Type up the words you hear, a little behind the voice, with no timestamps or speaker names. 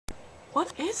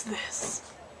What is this?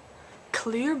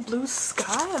 Clear blue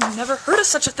sky? I've never heard of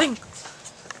such a thing.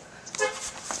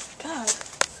 God,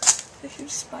 there's a huge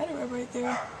spider web right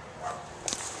there.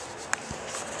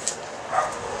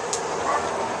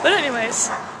 But anyways,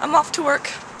 I'm off to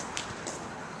work.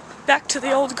 Back to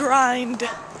the old grind.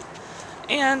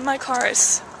 And my car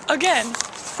is, again,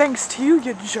 thanks to you,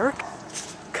 you jerk,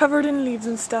 covered in leaves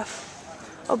and stuff.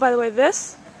 Oh, by the way,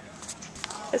 this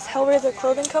is Hellraiser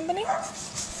Clothing Company.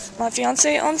 My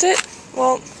fiance owns it.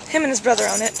 Well, him and his brother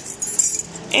own it.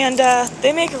 And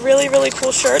they make really, really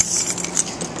cool shirts.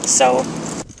 So,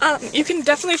 you can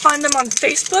definitely find them on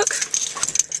Facebook.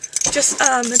 Just,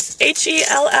 it's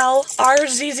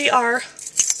HELLRZZR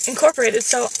Incorporated,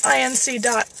 so INC.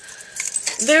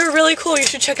 They're really cool. You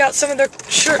should check out some of their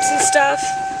shirts and stuff.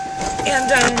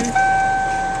 And,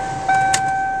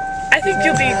 I think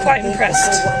you'll be quite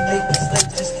impressed.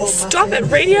 Stop it,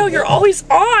 radio! You're always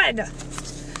on!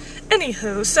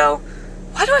 Anywho, so,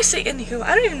 why do I say anywho?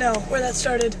 I don't even know where that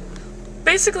started.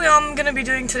 Basically, all I'm gonna be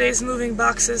doing today is moving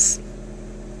boxes.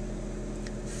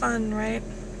 Fun, right?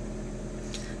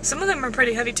 Some of them are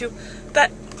pretty heavy too.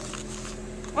 But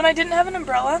when I didn't have an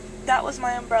umbrella, that was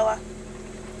my umbrella.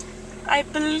 I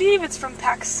believe it's from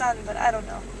PacSun, but I don't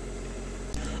know.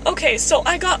 Okay, so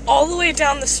I got all the way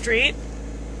down the street.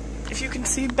 If you can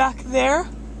see back there.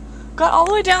 Got all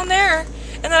the way down there,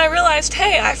 and then I realized,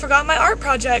 hey, I forgot my art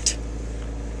project.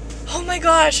 Oh my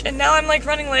gosh, and now I'm like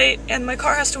running late, and my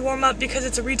car has to warm up because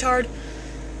it's a retard.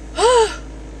 I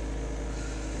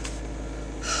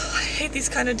hate these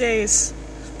kind of days.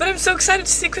 But I'm so excited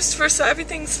to see Christopher, so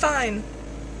everything's fine.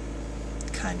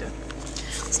 Kinda.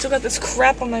 Still got this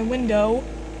crap on my window.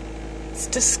 It's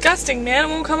disgusting, man. It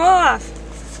won't come off.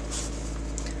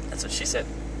 That's what she said.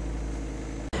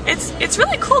 It's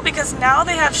really cool because now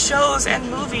they have shows and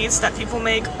movies that people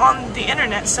make on the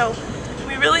internet, so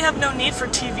we really have no need for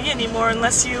TV anymore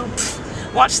unless you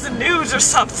watch the news or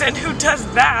something. Who does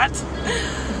that?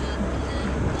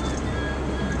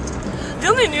 The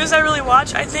only news I really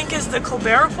watch, I think, is the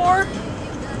Colbert Report.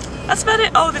 That's about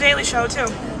it. Oh, the Daily Show, too.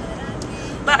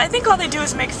 But I think all they do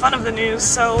is make fun of the news,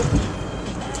 so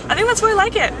I think that's why I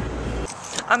like it.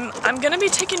 I'm gonna be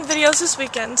taking videos this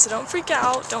weekend, so don't freak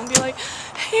out. Don't be like,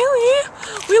 Haley,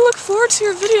 we look forward to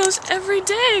your videos every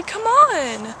day. Come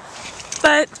on.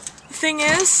 But the thing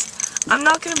is, I'm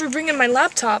not gonna be bringing my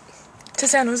laptop to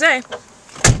San Jose.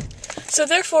 So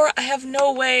therefore, I have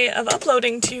no way of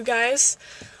uploading to you guys.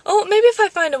 Oh, maybe if I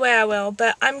find a way I will,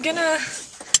 but I'm gonna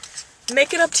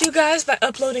make it up to you guys by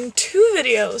uploading 2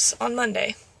 videos on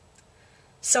Monday.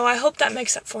 So I hope that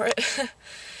makes up for it.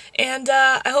 And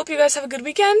I hope you guys have a good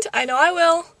weekend. I know I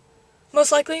will.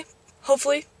 Most likely.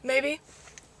 Hopefully. Maybe.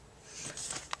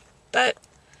 But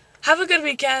have a good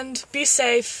weekend. Be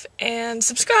safe. And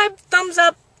subscribe. Thumbs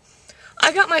up.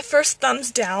 I got my first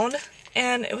thumbs down.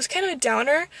 And it was kind of a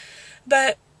downer.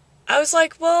 But I was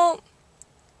like, well,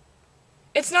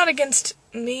 it's not against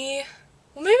me.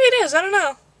 Well, maybe it is. I don't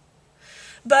know.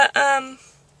 But,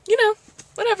 you know,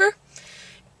 whatever.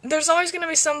 There's always going to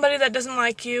be somebody that doesn't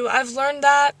like you. I've learned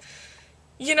that,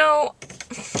 you know,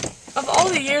 of all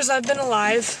the years I've been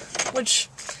alive, which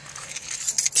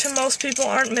to most people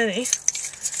aren't many,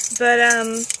 but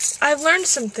I've learned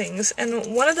some things,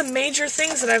 and one of the major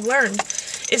things that I've learned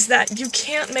is that you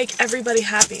can't make everybody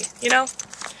happy, you know?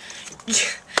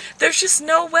 There's just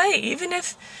no way. Even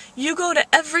if you go to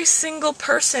every single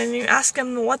person and you ask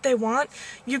them what they want,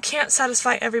 you can't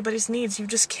satisfy everybody's needs. You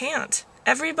just can't.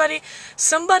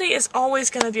 Somebody is always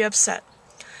going to be upset.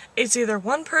 It's either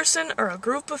one person or a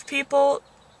group of people.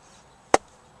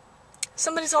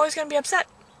 Somebody's always going to be upset.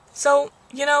 So,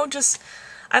 you know,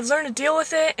 I've learned to deal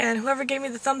with it, and whoever gave me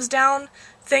the thumbs down,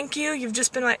 thank you. You've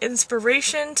just been my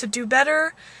inspiration to do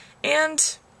better,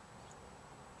 and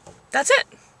that's it.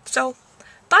 So,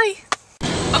 bye.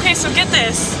 Okay, so get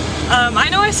this. I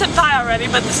know I said bye already,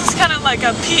 but this is kind of like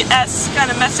a PS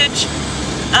kind of message.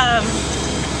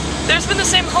 There's been the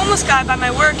same homeless guy by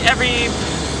my work I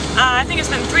think it's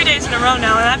been 3 days in a row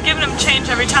now, and I've given him change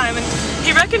every time, and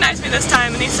he recognized me this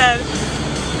time, and he said,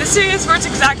 this are his words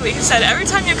exactly, he said, every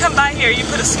time you come by here, you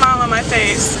put a smile on my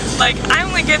face. Like, I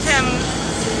only give him,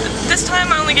 this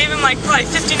time I only gave him like probably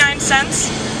 59 cents,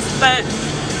 but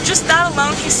just that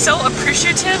alone, he's so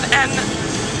appreciative, and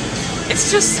it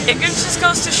just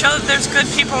goes to show that there's good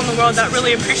people in the world that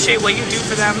really appreciate what you do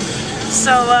for them.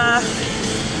 So,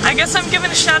 I guess I'm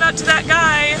giving a shout out to that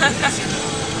guy.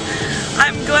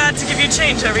 I'm glad to give you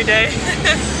change every day.